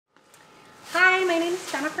Hi, my name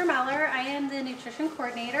is Jennifer Meller. I am the nutrition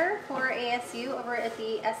coordinator for ASU over at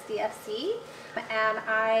the SDFC, and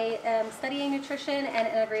I am studying nutrition and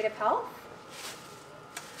integrative health.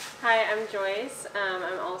 Hi, I'm Joyce.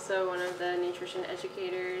 I'm also one of the nutrition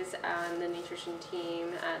educators on the nutrition team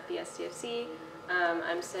at the SDFC.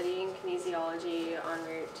 I'm studying kinesiology en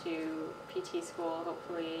route to PT school,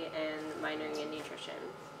 hopefully, and minoring in nutrition.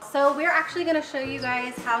 So we're actually going to show you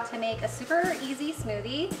guys how to make a super easy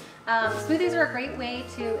smoothie. Smoothies are a great way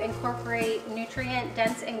to incorporate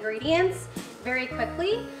nutrient-dense ingredients very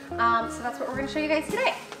quickly. So that's what we're going to show you guys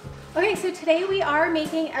today. Okay, so today we are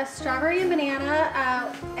making a strawberry and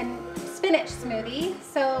banana and spinach smoothie.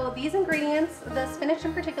 So these ingredients, the spinach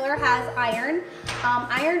in particular, has iron.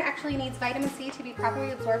 Iron actually needs vitamin C to be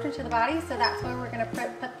properly absorbed into the body, so that's why we're going to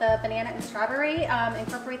put the banana and strawberry,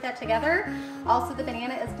 incorporate that together. Also, the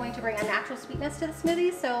banana is going to bring a natural sweetness to the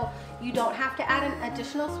smoothie, so you don't have to add an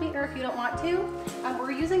additional sweetener if you don't want to.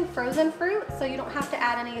 We're using frozen fruit, so you don't have to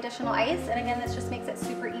add any additional ice, and again, this just makes it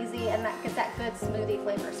super easy and that gives that good smoothie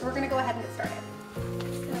flavor. So we're going to go ahead and get started.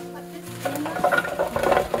 Just going to put this in the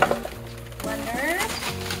blender,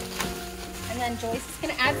 and then Joyce is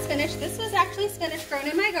going to add spinach. This was actually spinach grown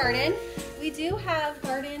in my garden. We do have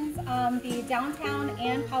gardens on the downtown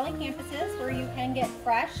and poly campuses where you can get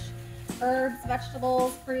fresh herbs,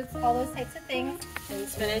 vegetables, fruits, all those types of things. And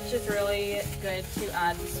spinach is really good to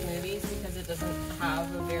add to smoothies because it doesn't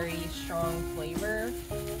have a very strong flavor,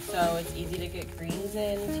 so it's easy to get greens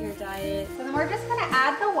into your diet. So then we're just going to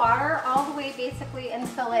add the water all the way basically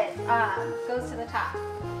until it goes to the top.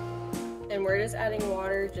 And we're just adding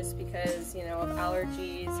water just because, you know, of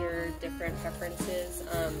allergies or different preferences.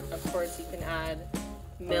 Of course, you can add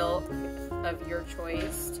milk of your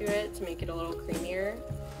choice to it to make it a little creamier.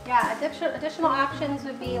 Yeah, additional options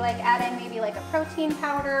would be like adding maybe like a protein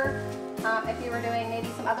powder. If you were doing maybe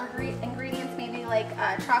some other ingredients, maybe like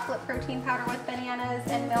chocolate protein powder with bananas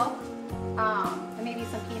and milk, and maybe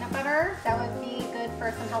some peanut butter. That would be good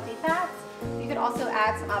for some healthy fats. You could also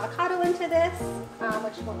add some avocado into this,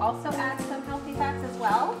 which will also add some healthy fats as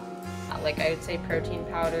well. Like I would say protein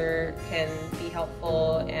powder can be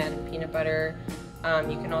helpful, and peanut butter.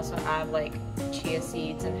 You can also add like chia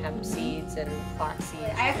seeds and hemp seeds and flax seeds.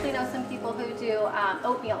 I actually know some people who do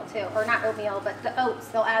oatmeal too, or not oatmeal, but the oats.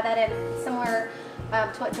 They'll add that in, similar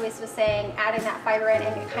to what Joyce was saying, adding that fiber in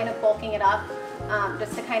and kind of bulking it up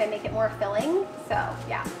just to kind of make it more filling. So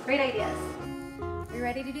yeah, great ideas. Are you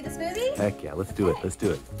ready to do the smoothie? Heck yeah, let's do it. Let's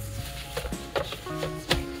do it.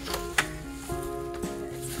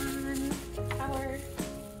 Power.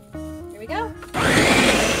 Here we go.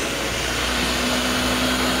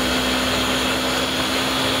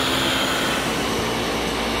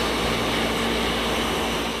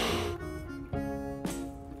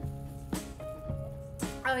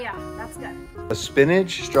 Oh yeah, that's good. A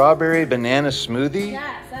spinach, strawberry, banana smoothie?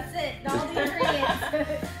 Yes, that's it. All the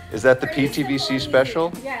ingredients. Is that the PTVC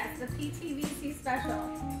special? Yes, the PTVC special.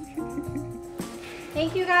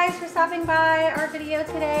 Thank you guys for stopping by our video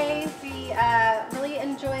today. We really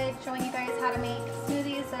enjoyed showing you guys how to make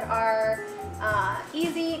smoothies that are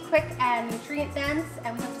easy, quick, and nutrient dense.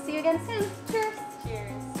 And we hope to see you again soon. Cheers!